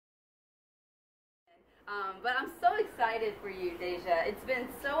But I'm so excited for you, Deja. It's been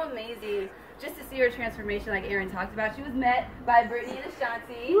so amazing just to see her transformation like Aaron talked about. She was met by Brittany and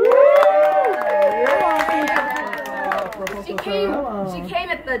Ashanti. She came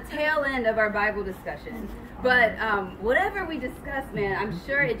at the tail end of our Bible discussion. But whatever we discussed, man, I'm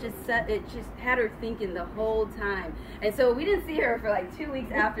sure it just had her thinking the whole time. And so we didn't see her for like 2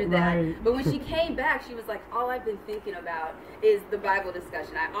 weeks after that. Right. But when she came back, she was like, all I've been thinking about is the Bible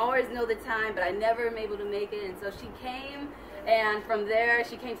discussion. I always know the time, but I never am able to make it. And so she came, and from there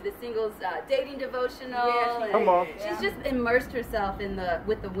she came to the singles dating devotional. Yeah, she's just immersed herself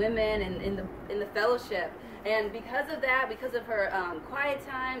with the women and in the fellowship. And because of that, because of her quiet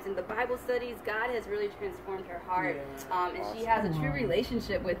times and the Bible studies, God has really transformed her heart. And she has a true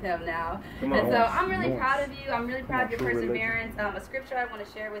relationship with Him now. And so I'm really proud of you. I'm really proud of your perseverance. A scripture I want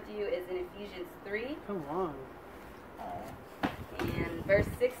to share with you is in Ephesians 3. Come on. And verse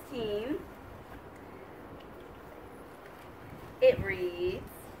 16. It reads,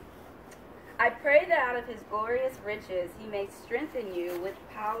 I pray that out of His glorious riches He may strengthen you with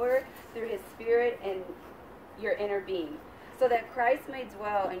power through His Spirit and your inner being, so that Christ may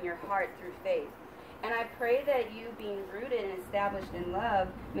dwell in your heart through faith. And I pray that you, being rooted and established in love,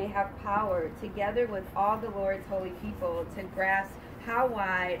 may have power, together with all the Lord's holy people, to grasp how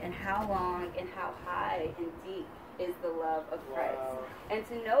wide and how long and how high and deep is the love of Christ. And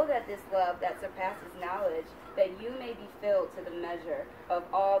to know that this love that surpasses knowledge, that you may be filled to the measure of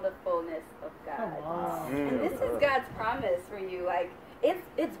all the fullness of God. And this is God's promise for you. Like,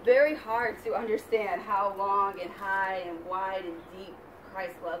 it's very hard to understand how long and high and wide and deep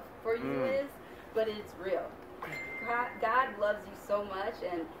Christ's love for you is, but it's real. God loves you so much,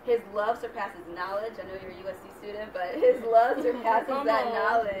 and His love surpasses knowledge. I know you're a USC student, but His love surpasses that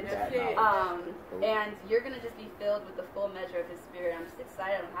knowledge. And you're going to just be filled with the full measure of His Spirit. I'm just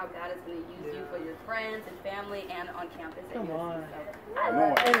excited on how God is going to use you for your friends and family and on campus at USC. So I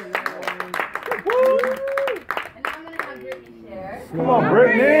love it. And now I'm going to have Brittany share. Come on,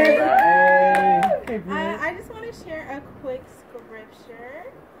 Brittany! I just want to share a quick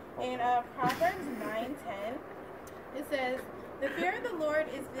scripture in Proverbs 9:10. It says, the fear of the Lord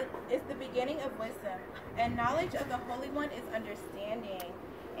is the beginning of wisdom, and knowledge of the Holy One is understanding.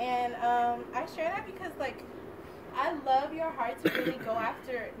 And I share that because, like, I love your heart to really go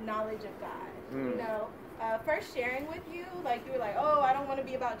after knowledge of God. You know, first sharing with you, like, you were like, oh, I don't want to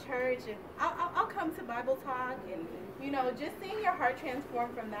be about church, and I'll come to Bible talk, and, you know, just seeing your heart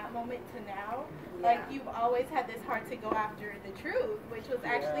transform from that moment to now, like, you've always had this heart to go after the truth, which was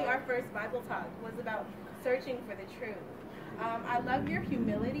actually our first Bible talk, was about searching for the truth. I love your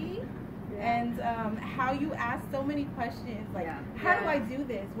humility and how you ask so many questions, like, how do I do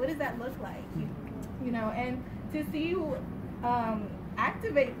this? What does that look like? You know, and to see you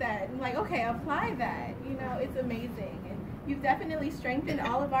activate that and, like, okay, apply that, you know, it's amazing. And you've definitely strengthened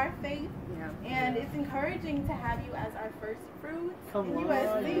all of our faith, and it's encouraging to have you as our first fruits in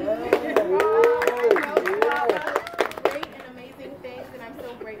USC. I know you all have great and amazing things, and I'm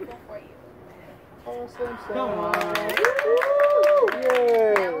so grateful for you. Awesome. Come on.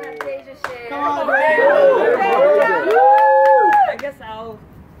 Yeah. Now we're at Deja share. Come on, I guess I'll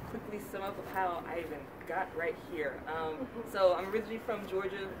quickly sum up of how I even got right here. So I'm originally from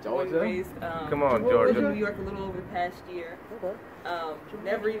Georgia, born and raised. Come on, Georgia. Lived in New York a little over the past year.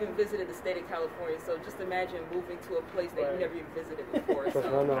 Never even visited the state of California, so just imagine moving to a place that you never even visited before. So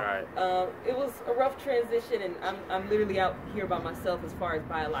it was a rough transition, and I'm literally out here by myself as far as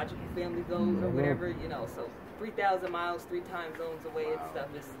biological family goes or whatever, you know, so 3,000 miles, 3 time zones away and stuff.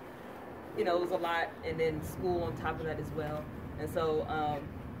 Just, you know, it was a lot, and then school on top of that as well. And so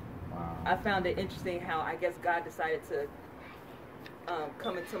I found it interesting how I guess God decided to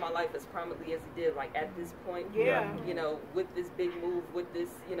come into my life as prominently as He did, like at this point, you know, with this big move, with this,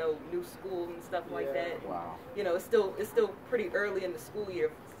 you know, new school and stuff like that. You know, it's still pretty early in the school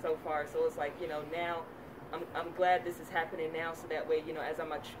year so far, so it's like, you know, now I'm glad this is happening now, so that way, you know, as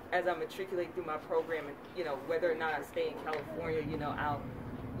I matriculate through my program, and, you know, whether or not I stay in California, you know,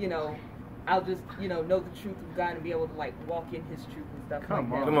 I'll just, you know the truth of God and be able to, like, walk in His truth and stuff like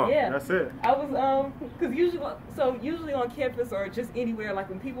that. Come on, yeah. That's it. I was, because usually on campus or just anywhere, like,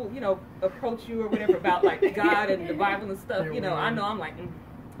 when people, you know, approach you or whatever about, like, God and the Bible and stuff, you know, I know I'm like,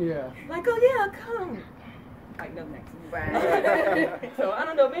 like, oh, yeah, come. Like, no thanks. So, I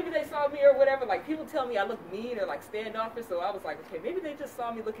don't know, maybe they saw me or whatever. Like, people tell me I look mean or, like, standoffish, so I was like, okay, maybe they just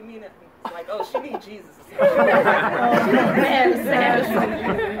saw me looking mean. And like, oh, she needs Jesus or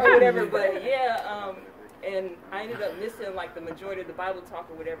whatever. But, and I ended up missing, like, the majority of the Bible talk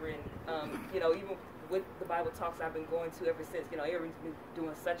or whatever. And, you know, even with the Bible talks I've been going to ever since. You know, Aaron's been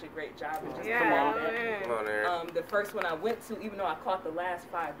doing such a great job. And just Come on, Aaron. the first one I went to, even though I caught the last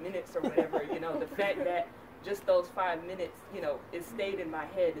 5 minutes or whatever, you know, the fact that just those 5 minutes, you know, it stayed in my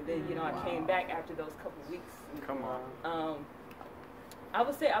head. And then, you know, I came back after those couple weeks. Come on. I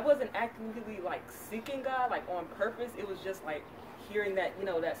would say I wasn't actively, like, seeking God, like, on purpose. It was just, like, hearing that, you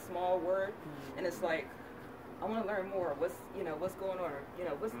know, that small word. And it's like, I want to learn more. What's going on? Or, you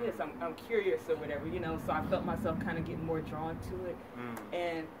know, what's this? I'm curious or whatever, you know. So I felt myself kind of getting more drawn to it.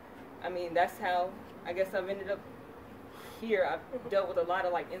 And, I mean, that's how I guess I've ended up here. I've dealt with a lot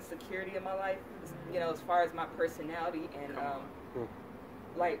of, like, insecurity in my life, you know, as far as my personality. And,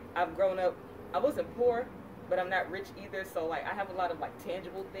 like, I've grown up, I wasn't poor, but I'm not rich either. So, like, I have a lot of, like,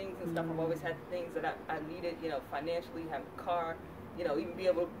 tangible things and stuff. I've always had things that I needed, you know, financially, have a car, you know, even be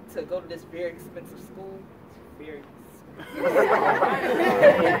able to go to this very expensive school. Very you know,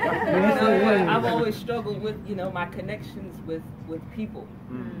 but I've always struggled with, you know, my connections with people,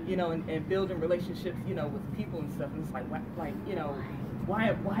 you know, and building relationships, you know, with people and stuff. And it's like, you know, why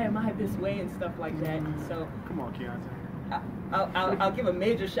am I this way and stuff like that. And so, come on, Keontae. I'll give a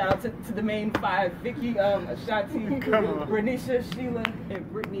major shout out to the main five: Vicky, Ashanti, Renisha, Sheila,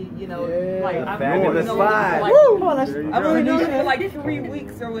 and Brittany. You know, like I've only known them for like 3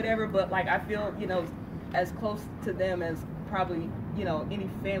 weeks or whatever, but like I feel, you know, as close to them as probably, you know, any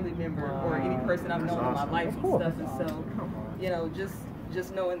family member or any person I've known in my life and stuff. And so, you know,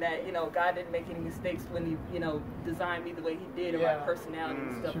 just knowing that, you know, God didn't make any mistakes when He, you know, designed me the way He did, and my personality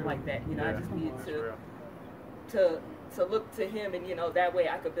and stuff like that. You know, I just needed to look to Him, and, you know, that way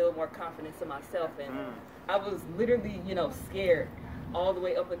I could build more confidence in myself. And I was literally, you know, scared all the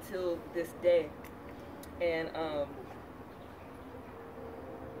way up until this day. And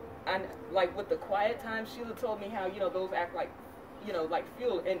I, like, with the quiet time, Sheila told me how, you know, those act like, you know, like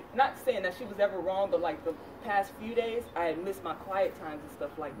fuel. And not saying that she was ever wrong, but like the past few days, I had missed my quiet times and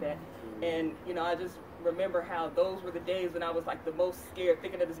stuff like that. And, you know, I just remember how those were the days when I was like the most scared,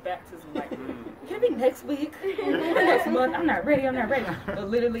 thinking of this baptism, like, can it be next week? Next month? I'm not ready. But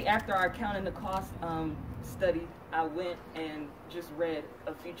literally after our counting the cost study, I went and just read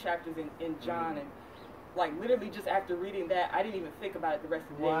a few chapters in John, and like literally just after reading that, I didn't even think about it the rest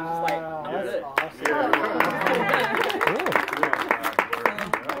of the day. It was just like, I'm good. Awesome.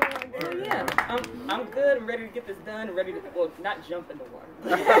 Yeah, I'm good. I'm ready to get this done. I'm ready to, well, not jump in the water.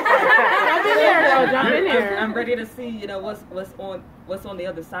 I'm ready to see, you know, what's on the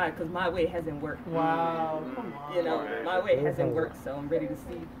other side, because my way hasn't worked. Wow. Come on. You know, my way hasn't worked, so I'm ready to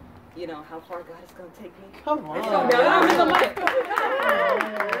see, you know, how far God is going to take me. Come on.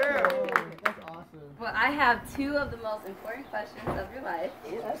 Well, I have two of the most important questions of your life.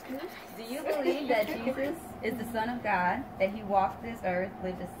 Do you believe that Jesus is the Son of God, that He walked this earth,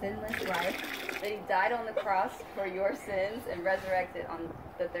 lived a sinless life, that He died on the cross for your sins and resurrected on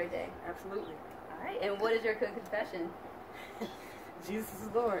the third day? Absolutely. All right. And what is your good confession? Jesus is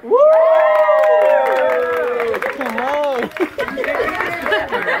Lord. Woo! Come on.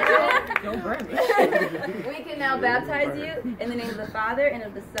 Don't burn me. We can now baptize you in the name of the Father, and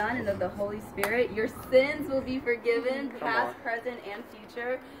of the Son, and of the Holy Spirit. Your sins will be forgiven, past, present, and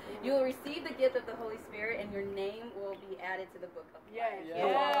future. You will receive the gift of the Holy Spirit, and your name will be added to the book of life.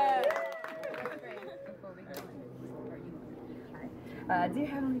 Yes. Dear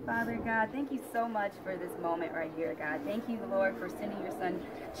Heavenly Father, God, thank you so much for this moment right here, God. Thank you, Lord, for sending your Son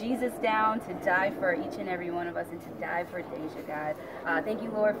Jesus down to die for each and every one of us and to die for Deja, God. Thank you,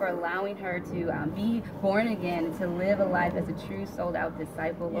 Lord, for allowing her to be born again and to live a life as a true sold-out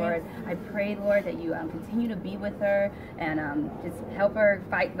disciple, Lord. I pray, Lord, that you continue to be with her and just help her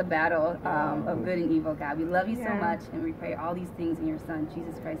fight the battle of good and evil, God. We love you so much, and we pray all these things in your Son,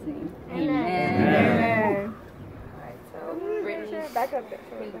 Jesus Christ's name. Amen. Brittany, back up there.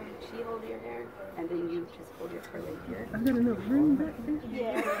 Can she hold your hair? And then you just hold your curly here. I'm going to know room back there.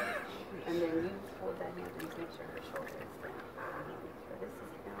 Yeah. And then you hold that hand and make sure her shoulder is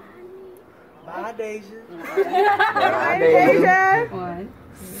down. Bye, Deja. Bye, Deja. One.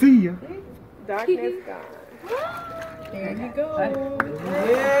 See ya. Darkness gone. There you go.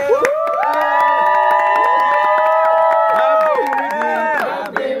 Yeah.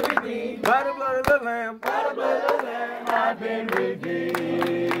 I've been redeemed. By the blood of the Lamb. By the blood of the Lamb. I've been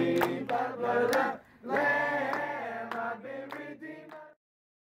redeemed. By the blood of the Lamb.